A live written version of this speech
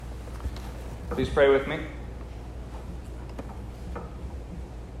Please pray with me.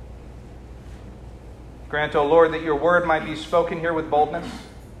 Grant, O Lord, that your word might be spoken here with boldness,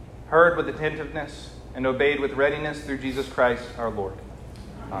 heard with attentiveness, and obeyed with readiness through Jesus Christ our Lord.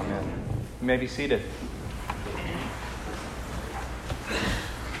 Amen. You may be seated.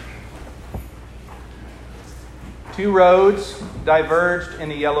 Two roads diverged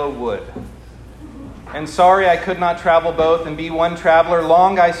in a yellow wood. And sorry I could not travel both and be one traveler.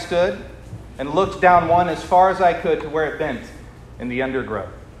 Long I stood and looked down one as far as I could to where it bent in the undergrowth.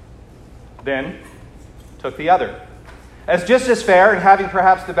 Then took the other, as just as fair and having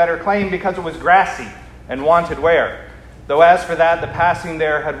perhaps the better claim because it was grassy and wanted wear, though as for that, the passing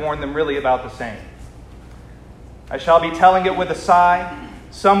there had worn them really about the same. I shall be telling it with a sigh,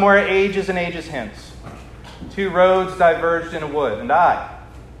 somewhere ages and ages hence. Two roads diverged in a wood, and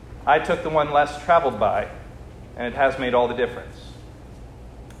I took the one less traveled by, and it has made all the difference.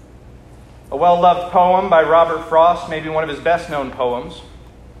 A well-loved poem by Robert Frost, maybe one of his best-known poems.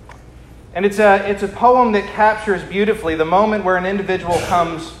 And it's a poem that captures beautifully the moment where an individual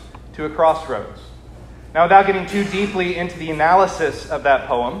comes to a crossroads. Now, without getting too deeply into the analysis of that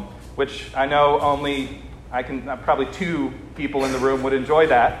poem, which I know probably two people in the room would enjoy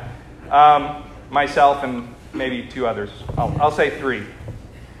that, myself and maybe two others. I'll say three.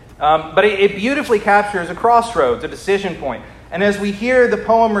 But it beautifully captures a crossroads, a decision point. And as we hear the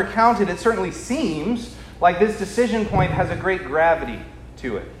poem recounted, it certainly seems like this decision point has a great gravity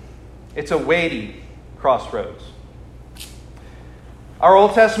to it. It's a weighty crossroads. Our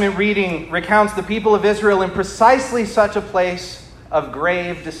Old Testament reading recounts the people of Israel in precisely such a place of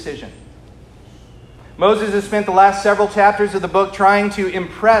grave decision. Moses has spent the last several chapters of the book trying to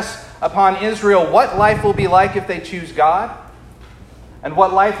impress upon Israel what life will be like if they choose God, and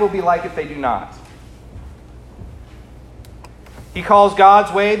what life will be like if they do not. He calls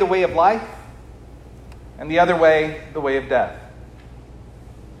God's way the way of life, and the other way the way of death.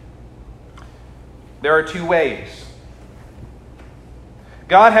 There are two ways.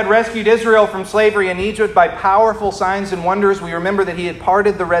 God had rescued Israel from slavery in Egypt by powerful signs and wonders. We remember that he had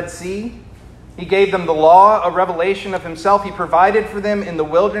parted the Red Sea. He gave them the law, a revelation of himself. He provided for them in the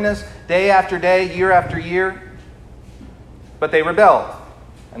wilderness day after day, year after year. But they rebelled,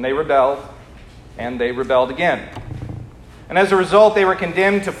 and they rebelled, and they rebelled again. And as a result, they were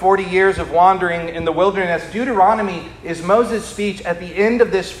condemned to 40 years of wandering in the wilderness. Deuteronomy is Moses' speech at the end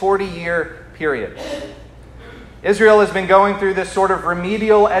of this 40-year period. Israel has been going through this sort of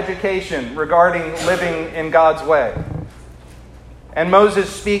remedial education regarding living in God's way. And Moses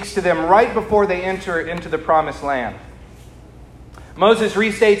speaks to them right before they enter into the promised land. Moses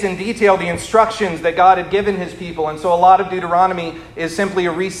restates in detail the instructions that God had given his people, and so a lot of Deuteronomy is simply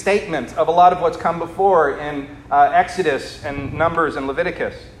a restatement of a lot of what's come before in Exodus and Numbers and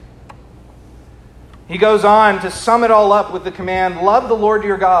Leviticus. He goes on to sum it all up with the command, love the Lord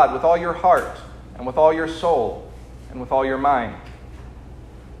your God with all your heart and with all your soul and with all your mind.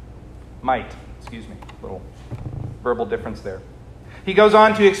 Little verbal difference there. He goes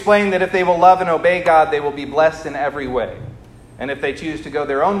on to explain that if they will love and obey God, they will be blessed in every way. And if they choose to go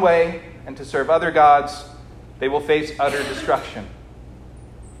their own way and to serve other gods, they will face utter destruction.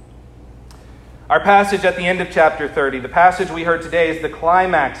 Our passage at the end of chapter 30, the passage we heard today, is the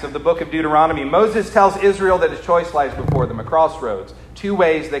climax of the book of Deuteronomy. Moses tells Israel that a choice lies before them, a crossroads, two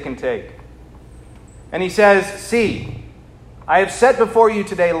ways they can take. And he says, see, I have set before you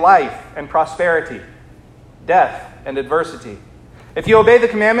today life and prosperity, death and adversity. If you obey the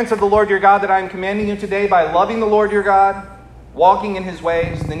commandments of the Lord your God that I am commanding you today by loving the Lord your God, walking in his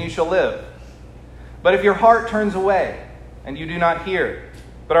ways, then you shall live. But if your heart turns away and you do not hear,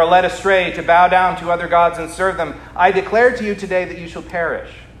 but are led astray to bow down to other gods and serve them, I declare to you today that you shall perish.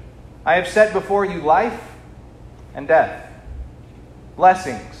 I have set before you life and death,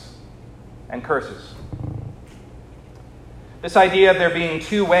 blessings and curses. This idea of there being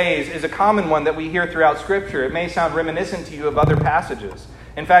two ways is a common one that we hear throughout Scripture. It may sound reminiscent to you of other passages.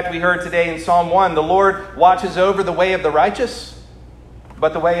 In fact, we heard today in Psalm 1, the Lord watches over the way of the righteous,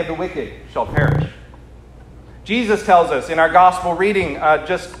 but the way of the wicked shall perish. Jesus tells us in our gospel reading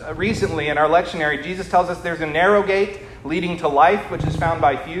just recently in our lectionary, Jesus tells us there's a narrow gate leading to life, which is found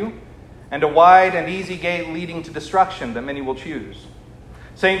by few, and a wide and easy gate leading to destruction that many will choose.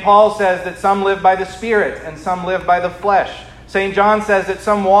 St. Paul says that some live by the Spirit and some live by the flesh. St. John says that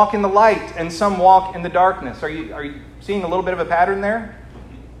some walk in the light and some walk in the darkness. Are you seeing a little bit of a pattern there?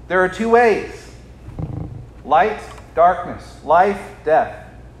 There are two ways. Light, darkness, life, death.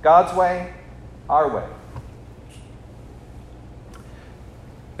 God's way, our way.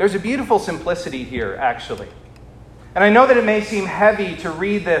 There's a beautiful simplicity here, actually. And I know that it may seem heavy to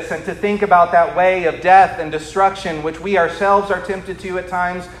read this and to think about that way of death and destruction, which we ourselves are tempted to at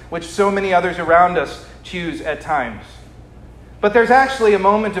times, which so many others around us choose at times. But there's actually a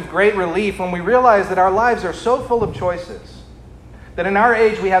moment of great relief when we realize that our lives are so full of choices, that in our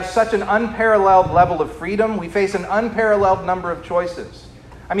age we have such an unparalleled level of freedom. We face an unparalleled number of choices.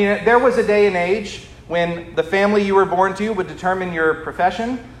 I mean, there was a day and age when the family you were born to would determine your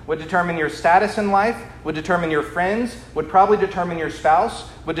profession, would determine your status in life, would determine your friends, would probably determine your spouse,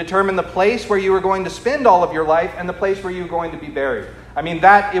 would determine the place where you were going to spend all of your life and the place where you were going to be buried. I mean,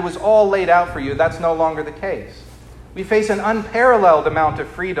 it was all laid out for you. That's no longer the case. We face an unparalleled amount of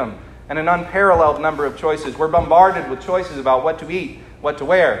freedom and an unparalleled number of choices. We're bombarded with choices about what to eat, what to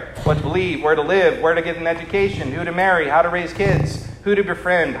wear, what to believe, where to live, where to get an education, who to marry, how to raise kids, who to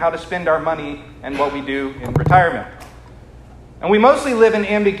befriend, how to spend our money, and what we do in retirement. And we mostly live in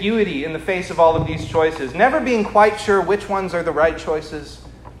ambiguity in the face of all of these choices, never being quite sure which ones are the right choices,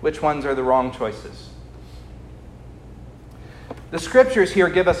 which ones are the wrong choices. The scriptures here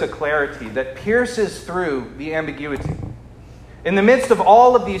give us a clarity that pierces through the ambiguity. In the midst of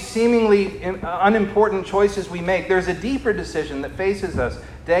all of these seemingly unimportant choices we make, there's a deeper decision that faces us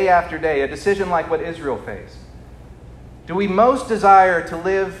day after day, a decision like what Israel faced. Do we most desire to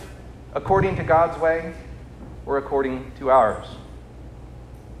live according to God's way or according to ours?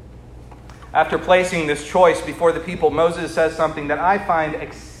 After placing this choice before the people, Moses says something that I find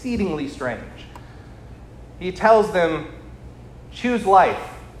exceedingly strange. He tells them, choose life,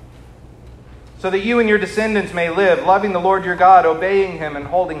 so that you and your descendants may live, loving the Lord your God, obeying Him, and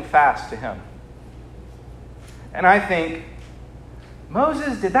holding fast to Him. And I think,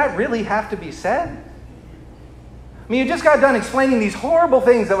 Moses, did that really have to be said? I mean, you just got done explaining these horrible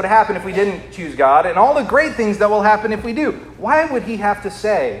things that would happen if we didn't choose God, and all the great things that will happen if we do. Why would He have to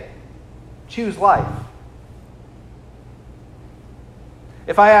say, choose life?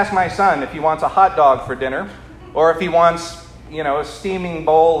 If I ask my son if he wants a hot dog for dinner, or if he wants, a steaming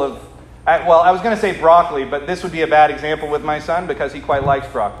bowl of, I was going to say broccoli, but this would be a bad example with my son because he quite likes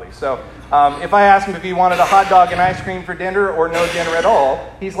broccoli. So if I ask him if he wanted a hot dog and ice cream for dinner or no dinner at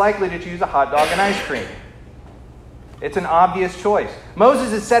all, he's likely to choose a hot dog and ice cream. It's an obvious choice.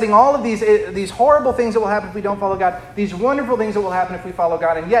 Moses is setting all of these horrible things that will happen if we don't follow God, these wonderful things that will happen if we follow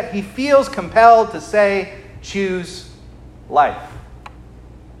God, and yet he feels compelled to say, choose life.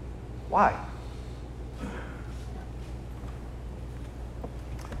 Why?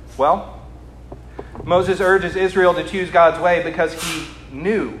 Well, Moses urges Israel to choose God's way because he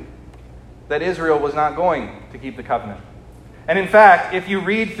knew that Israel was not going to keep the covenant. And in fact, if you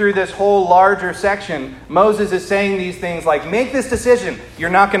read through this whole larger section, Moses is saying these things like, make this decision. You're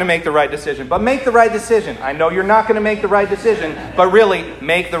not going to make the right decision, but make the right decision. I know you're not going to make the right decision, but really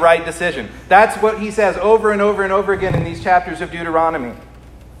make the right decision. That's what he says over and over and over again in these chapters of Deuteronomy.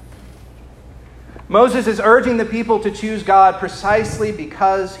 Moses is urging the people to choose God precisely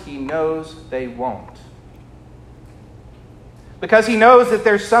because he knows they won't. Because he knows that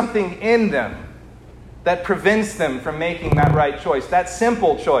there's something in them that prevents them from making that right choice, that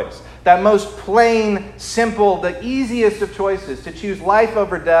simple choice, that most plain, simple, the easiest of choices, to choose life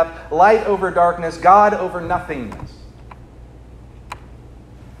over death, light over darkness, God over nothingness.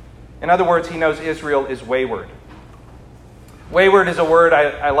 In other words, he knows Israel is wayward. Wayward is a word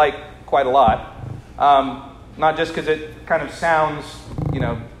I like quite a lot. Not just because it kind of sounds,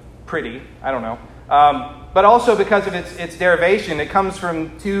 pretty. I don't know. But also because of its derivation. It comes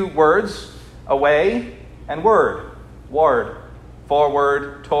from two words, away and word. Ward.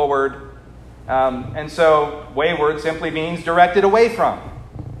 Forward, toward. And so wayward simply means directed away from,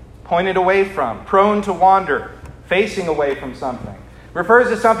 pointed away from, prone to wander, facing away from something. Refers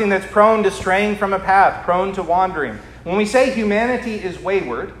to something that's prone to straying from a path, prone to wandering. When we say humanity is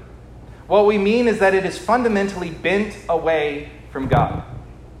wayward, what we mean is that it is fundamentally bent away from God.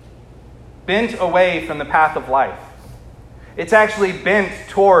 Bent away from the path of life. It's actually bent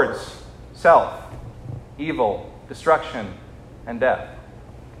towards self, evil, destruction, and death.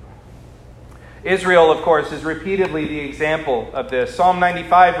 Israel, of course, is repeatedly the example of this. Psalm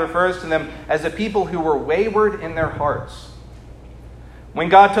 95 refers to them as a people who were wayward in their hearts. When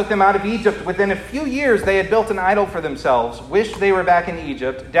God took them out of Egypt, within a few years they had built an idol for themselves, wished they were back in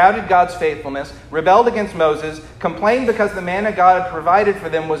Egypt, doubted God's faithfulness, rebelled against Moses, complained because the manna God had provided for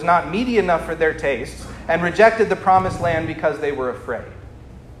them was not meaty enough for their tastes, and rejected the promised land because they were afraid.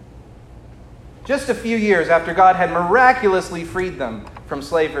 Just a few years after God had miraculously freed them from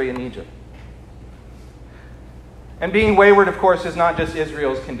slavery in Egypt. And being wayward, of course, is not just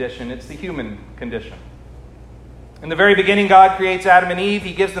Israel's condition, it's the human condition. In the very beginning, God creates Adam and Eve.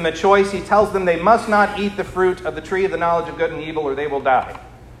 He gives them a choice. He tells them they must not eat the fruit of the tree of the knowledge of good and evil or they will die.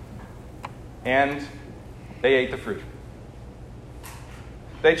 And they ate the fruit.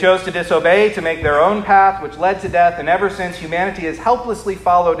 They chose to disobey, to make their own path, which led to death, and ever since, humanity has helplessly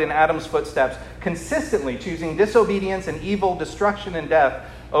followed in Adam's footsteps, consistently choosing disobedience and evil, destruction and death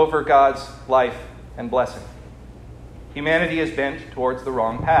over God's life and blessing. Humanity is bent towards the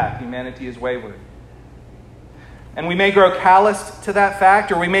wrong path. Humanity is wayward. And we may grow calloused to that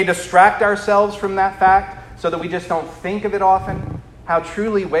fact, or we may distract ourselves from that fact so that we just don't think of it often, how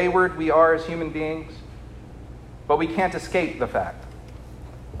truly wayward we are as human beings. But we can't escape the fact.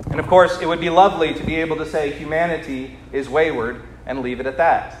 And of course, it would be lovely to be able to say humanity is wayward and leave it at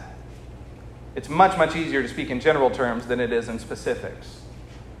that. It's much, much easier to speak in general terms than it is in specifics.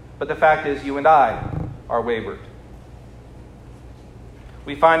 But the fact is, you and I are wayward.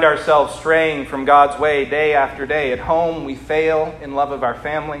 We find ourselves straying from God's way day after day. At home, we fail in love of our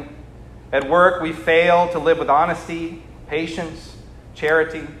family. At work, we fail to live with honesty, patience,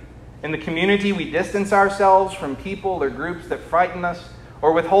 charity. In the community, we distance ourselves from people or groups that frighten us,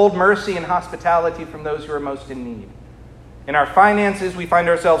 or withhold mercy and hospitality from those who are most in need. In our finances, we find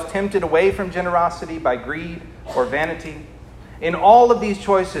ourselves tempted away from generosity by greed or vanity. In all of these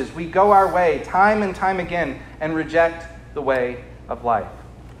choices, we go our way time and time again and reject the way of life.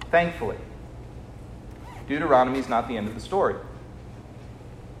 Thankfully, Deuteronomy is not the end of the story.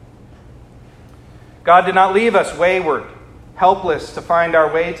 God did not leave us wayward, helpless to find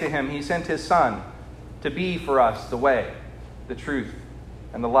our way to Him. He sent His Son to be for us the way, the truth,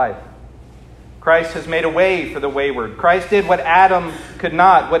 and the life. Christ has made a way for the wayward. Christ did what Adam could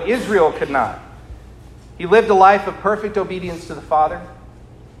not, what Israel could not. He lived a life of perfect obedience to the Father.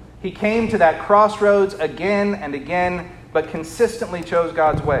 He came to that crossroads again and again, but consistently chose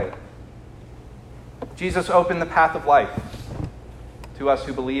God's way. Jesus opened the path of life to us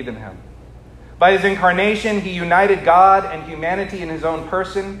who believe in Him. By His incarnation, He united God and humanity in His own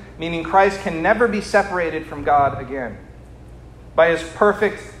person, meaning Christ can never be separated from God again. By His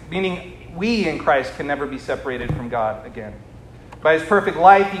perfect, meaning we in Christ can never be separated from God again. By His perfect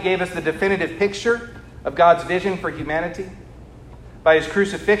life, He gave us the definitive picture of God's vision for humanity. By His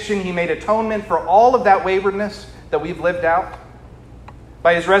crucifixion, He made atonement for all of that waywardness that we've lived out.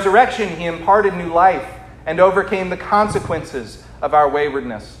 By His resurrection, He imparted new life and overcame the consequences of our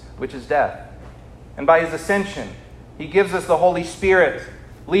waywardness, which is death. And by His ascension, He gives us the Holy Spirit,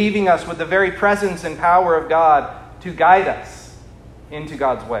 leaving us with the very presence and power of God to guide us into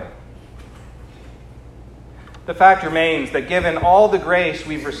God's way. The fact remains that given all the grace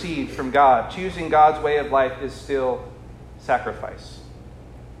we've received from God, choosing God's way of life is still sacrifice.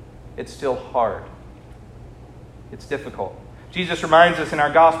 It's still hard. It's difficult. Jesus reminds us in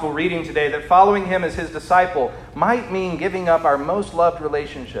our gospel reading today that following Him as His disciple might mean giving up our most loved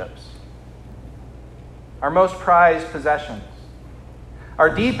relationships, our most prized possessions,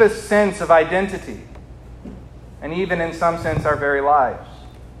 our deepest sense of identity, and even in some sense our very lives.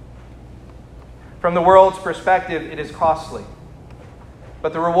 From the world's perspective, it is costly,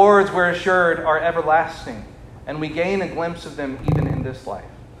 but the rewards we're assured are everlasting, and we gain a glimpse of them even in this life.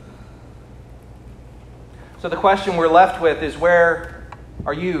 So the question we're left with is, where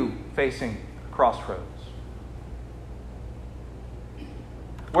are you facing crossroads?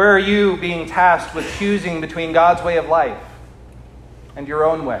 Where are you being tasked with choosing between God's way of life and your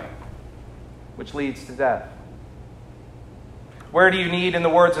own way, which leads to death? Where do you need, in the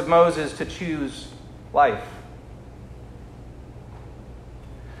words of Moses, to choose life?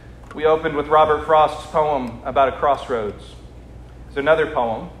 We opened with Robert Frost's poem about a crossroads. There's another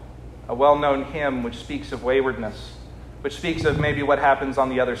poem, a well-known hymn which speaks of waywardness, which speaks of maybe what happens on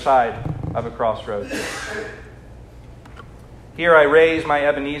the other side of a crossroads. Here I raise my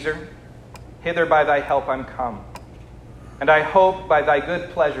Ebenezer, hither by thy help I'm come, and I hope by thy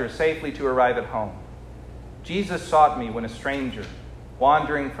good pleasure safely to arrive at home. Jesus sought me when a stranger,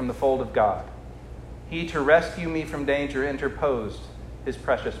 wandering from the fold of God. He, to rescue me from danger, interposed His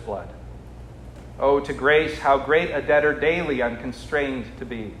precious blood. Oh, to grace, how great a debtor daily I'm constrained to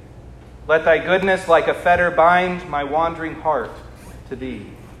be. Let thy goodness like a fetter bind my wandering heart to thee.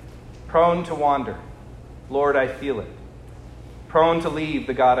 Prone to wander, Lord, I feel it. Prone to leave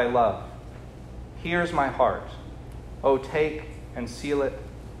the God I love. Here's my heart. Oh, take and seal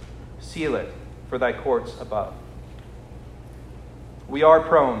it for thy courts above. We are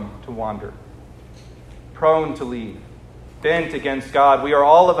prone to wander, prone to leave, bent against God. We are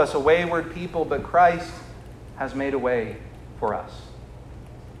all of us a wayward people, but Christ has made a way for us.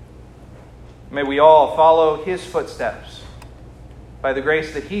 May we all follow His footsteps by the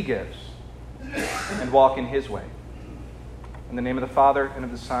grace that He gives and walk in His way. In the name of the Father, and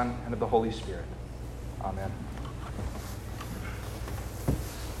of the Son, and of the Holy Spirit. Amen.